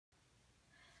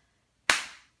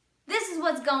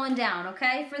what's going down,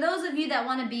 okay? For those of you that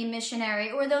want to be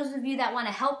missionary or those of you that want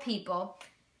to help people,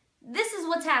 this is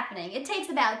what's happening. It takes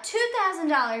about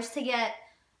 $2,000 to get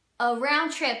a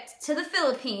round trip to the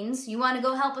Philippines. You want to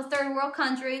go help a third world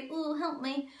country? Ooh, help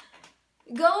me.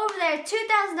 Go over there,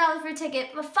 $2,000 for a ticket,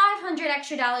 but $500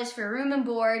 extra for room and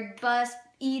board, bus,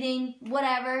 eating,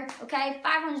 whatever, okay?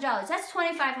 $500. That's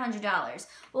 $2,500.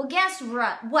 Well, guess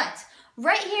what?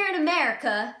 Right here in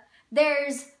America,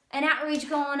 there's an outreach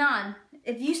going on.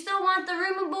 If you still want the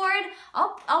room and board,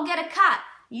 I'll get a cot.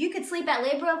 You could sleep at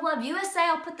Labor of Love USA.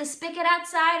 I'll put the spigot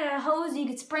outside and a hose and you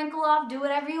could sprinkle off, do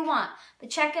whatever you want. But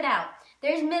check it out.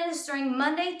 There's ministering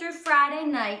Monday through Friday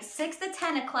night, 6 to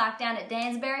 10 o'clock down at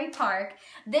Dansbury Park.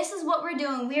 This is what we're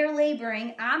doing. We are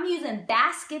laboring. I'm using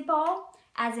basketball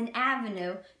as an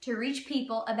avenue to reach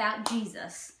people about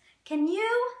Jesus. Can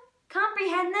you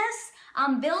comprehend this?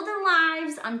 I'm building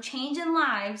lives. I'm changing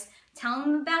lives,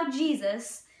 telling them about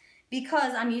Jesus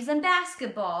because I'm using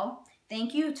basketball.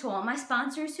 Thank you to all my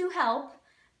sponsors who help.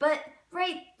 But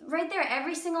right there,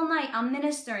 every single night, I'm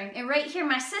ministering. And right here,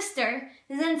 my sister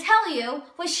is going to tell you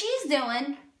what she's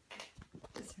doing.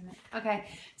 Okay,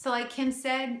 so like Kim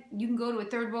said, you can go to a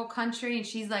third world country, and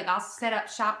she's like, I'll set up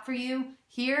shop for you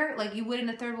here, like you would in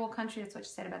a third world country. That's what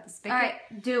she said about the spigot. All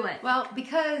right, do it. Well,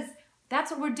 because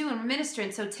that's what we're doing. We're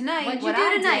ministering. So tonight, What'd you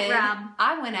do tonight, Rob?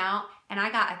 I went out and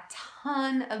I got a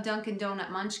ton of Dunkin'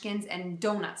 Donut munchkins and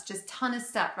donuts, just ton of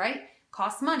stuff, right?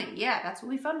 Costs money. Yeah, that's what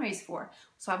we fundraise for.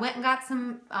 So I went and got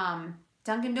some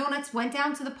Dunkin' Donuts, went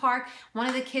down to the park. One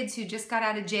of the kids who just got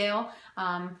out of jail,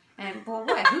 and well,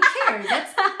 what? Who cares?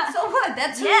 So what?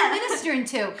 That's who we're ministering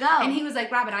to. Go. And he was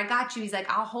like, Robin, I got you. He's like,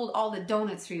 I'll hold all the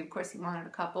donuts for you. Of course, he wanted a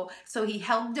couple. So he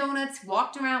held donuts,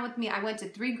 walked around with me. I went to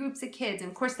 3 groups of kids. And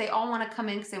of course, they all want to come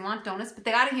in because they want donuts, but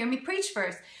they got to hear me preach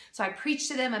first. So I preached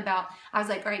to them about, I was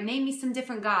like, all right, name me some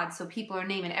different gods. So people are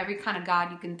naming every kind of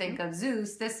God you can think of.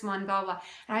 Zeus, this one, blah, blah.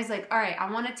 And I was like, all right,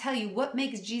 I want to tell you what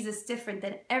makes Jesus different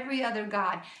than every other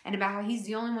God, and about how he's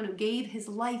the only one who gave his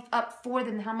life up for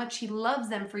them, how much he loves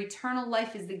them, for eternal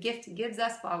life is the gift he gives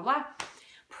us, blah, blah.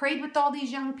 Prayed with all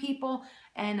these young people,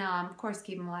 and of course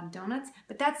gave them a lot of donuts.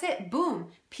 But that's it. Boom.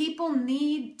 People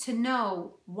need to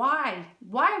know why.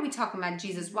 Why are we talking about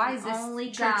Jesus? Why is this Only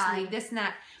church God. league, this and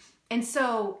that? And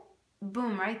so,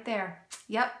 boom, right there.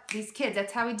 Yep, these kids,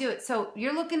 that's how we do it. So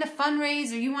you're looking to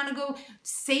fundraise or you want to go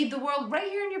save the world right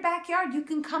here in your backyard, you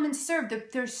can come and serve.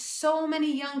 There's so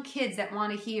many young kids that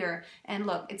want to hear. And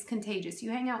look, it's contagious.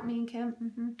 You hang out with me and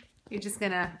Kim, you're just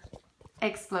going to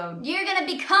explode. You're going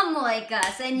to become like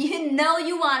us, and you know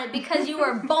you want it because you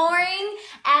were boring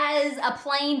as a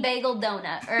plain bagel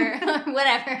donut or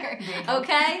whatever,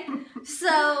 okay?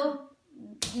 So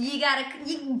you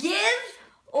give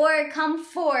or come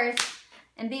forth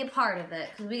and be a part of it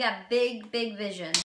because we got big, big vision.